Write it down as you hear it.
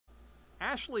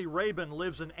Ashley Rabin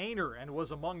lives in Aynor and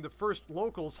was among the first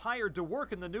locals hired to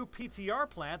work in the new PTR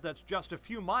plant that's just a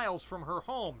few miles from her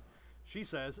home. She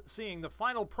says seeing the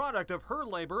final product of her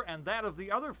labor and that of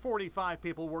the other 45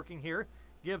 people working here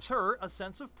gives her a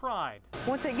sense of pride.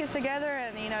 Once it gets together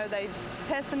and they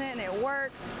testing it and it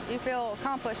works, you feel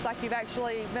accomplished, like you've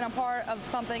actually been a part of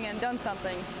something and done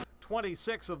something.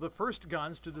 26 of the first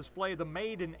guns to display the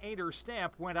Made in Aynor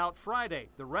stamp went out Friday.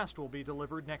 The rest will be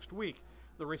delivered next week.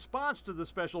 The response to the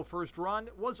special first run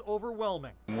was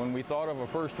overwhelming. When we thought of a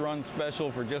first run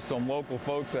special for just some local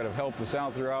folks that have helped us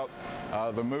out throughout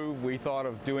the move, we thought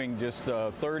of doing just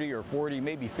 30 or 40,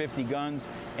 maybe 50 guns,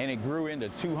 and it grew into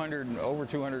over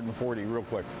 240 real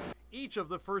quick. Each of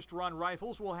the first run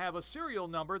rifles will have a serial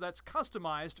number that's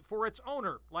customized for its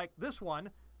owner, like this one,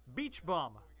 Beach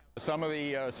Bum. Some of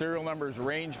the serial numbers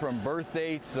range from birth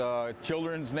dates,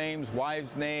 children's names,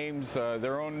 wives' names,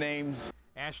 their own names.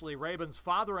 Ashley Rabin's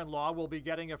father-in-law will be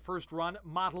getting a first-run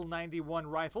Model 91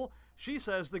 rifle. She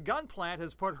says the gun plant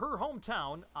has put her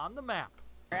hometown on the map.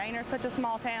 Aynor's such a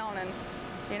small town,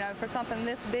 and for something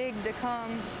this big to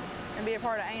come and be a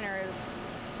part of Aynor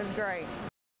is great.